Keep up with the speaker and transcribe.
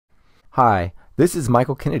Hi, this is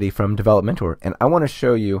Michael Kennedy from ElementTree, and I want to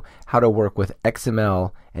show you how to work with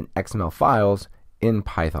XML and XML files in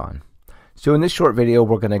Python. So in this short video,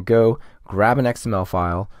 we're going to go grab an XML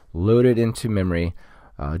file, load it into memory,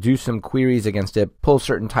 do some queries against it, pull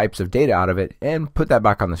certain types of data out of it, and put that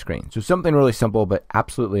back on the screen. So something really simple, but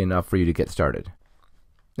absolutely enough for you to get started.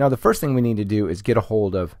 Now the first thing we need to do is get a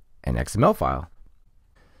hold of an XML file.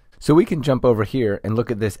 So we can jump over here and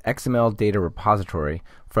look at this XML data repository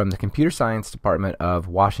from the Computer Science Department of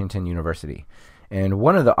Washington University. And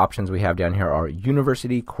one of the options we have down here are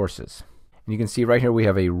university courses. And you can see right here we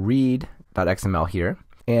have a read.xml here.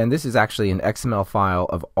 And this is actually an XML file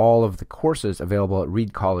of all of the courses available at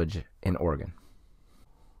Reed College in Oregon.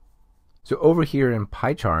 So over here in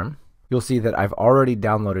PyCharm, you'll see that I've already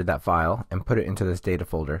downloaded that file and put it into this data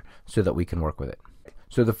folder so that we can work with it.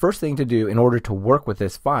 So the first thing to do in order to work with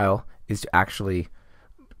this file is to actually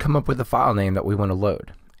come up with a file name that we want to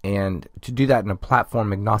load. And to do that in a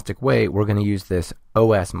platform agnostic way, we're going to use this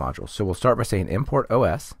OS module. So we'll start by saying import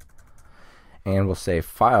OS, and we'll say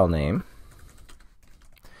file name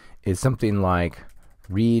is something like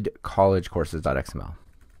readcollegecourses.xml.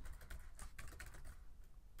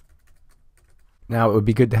 Now it would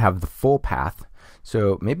be good to have the full path,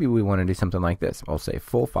 so maybe we want to do something like this. I'll say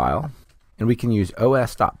full file, and we can use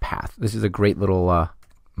os.path. This is a great little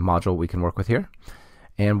module we can work with here.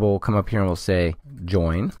 And we'll come up here and we'll say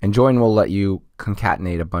join. And join will let you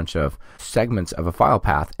concatenate a bunch of segments of a file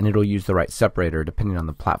path, and it'll use the right separator depending on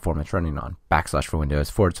the platform it's running on. / for Windows, /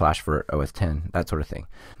 for OS 10, that sort of thing.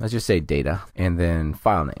 Let's just say data and then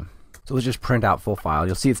file name. So let's just print out full file.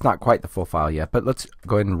 You'll see it's not quite the full file yet, but let's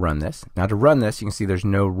go ahead and run this. Now to run this, you can see there's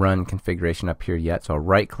no run configuration up here yet, so I'll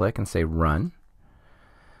right click and say run.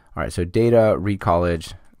 Alright, so data, Reed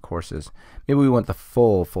College, courses. Maybe we want the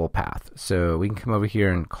full path. So we can come over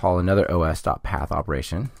here and call another os.path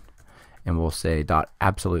operation, and we'll say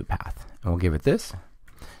 .absolute path. And we'll give it this.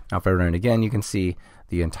 Now if I run it again, you can see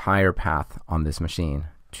the entire path on this machine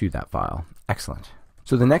to that file. Excellent.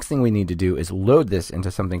 So the next thing we need to do is load this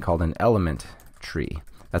into something called an ElementTree.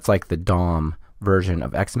 That's like the DOM version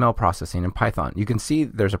of XML processing in Python. You can see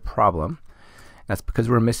there's a problem. That's because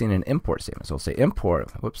we're missing an import statement. So we'll say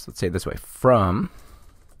import, let's say it this way, from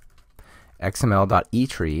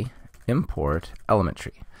xml.etree import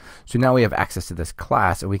ElementTree. So now we have access to this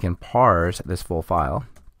class, and we can parse this full file,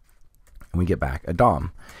 and we get back a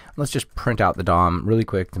DOM. Let's just print out the DOM really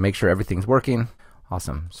quick to make sure everything's working.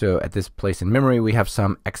 Awesome. So at this place in memory, we have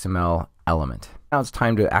some XML element. Now it's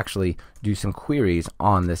time to actually do some queries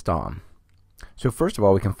on this DOM. So first of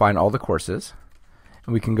all, we can find all the courses,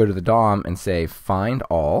 and we can go to the DOM and say find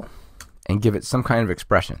all, and give it some kind of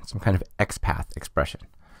expression, some kind of XPath expression.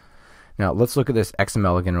 Now let's look at this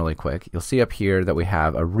XML again really quick. You'll see up here that we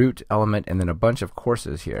have a root element and then a bunch of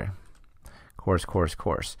courses here. Course.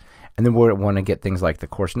 And then we'll want to get things like the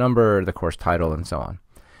course number, the course title, and so on.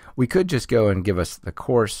 We could just go and give us the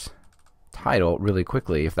course title really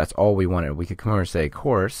quickly if that's all we wanted. We could come over and say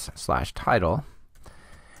course/title,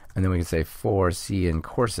 and then we can say for C in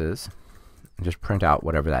courses, and just print out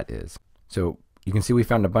whatever that is. So you can see we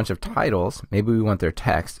found a bunch of titles. Maybe we want their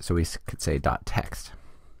text, so we could say .text.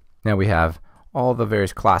 Now we have all the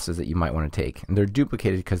various classes that you might want to take, and they're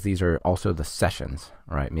duplicated because these are also the sessions,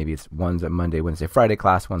 right? Maybe it's one's a Monday, Wednesday, Friday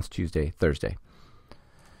class, one's Tuesday, Thursday.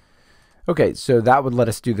 Okay, so that would let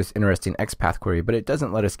us do this interesting XPath query, but it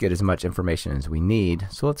doesn't let us get as much information as we need.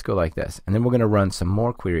 So let's go like this, and then we're going to run some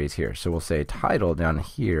more queries here. So we'll say title down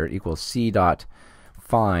here equals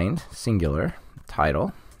c.find singular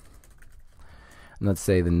title, and let's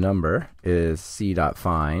say the number is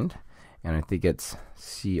c.find, and I think it's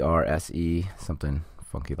CRSE, something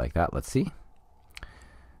funky like that. Let's see.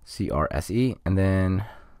 CRSE, and then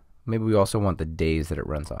maybe we also want the days that it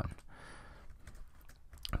runs on.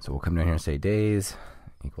 So we'll come down here and say days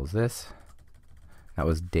equals this. That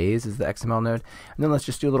was days is the XML node. And then let's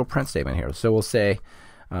just do a little print statement here. So we'll say,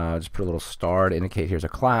 just put a little star to indicate here's a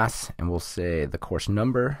class, and we'll say the course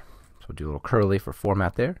number. So we'll do a little curly for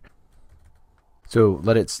format there. So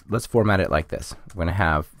let's format it like this. We're going to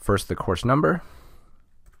have first the course number,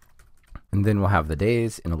 and then we'll have the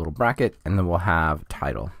days in a little bracket, and then we'll have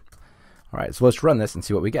title. All right, so let's run this and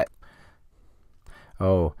see what we get.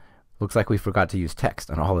 Oh, looks like we forgot to use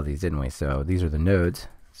text on all of these, didn't we? So these are the nodes.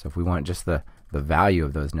 So if we want just the value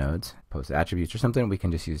of those nodes, post attributes or something, we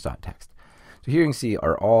can just use .text. So here you can see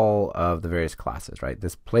are all of the various classes, right?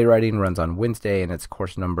 This playwriting runs on Wednesday, and it's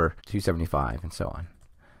course number 275, and so on.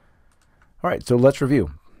 All right, so let's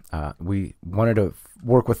review. We wanted to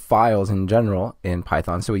work with files in general in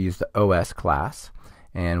Python, so we used the OS class,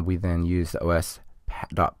 and we then used the OS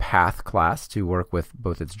 .path class to work with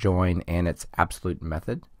both its join and its absolute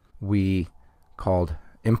method. We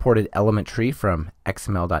imported ElementTree from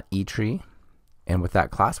xml.etree. And with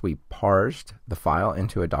that class, we parsed the file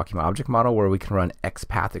into a document object model where we can run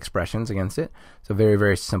XPath expressions against it. So very,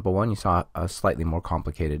 very simple one. You saw a slightly more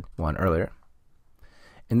complicated one earlier.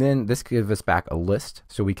 And then this gives us back a list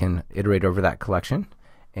so we can iterate over that collection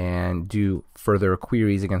and do further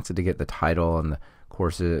queries against it to get the title and the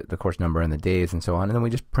course number and the days and so on. And then we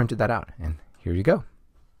just printed that out. And here you go.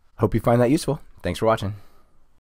 Hope you find that useful. Thanks for watching.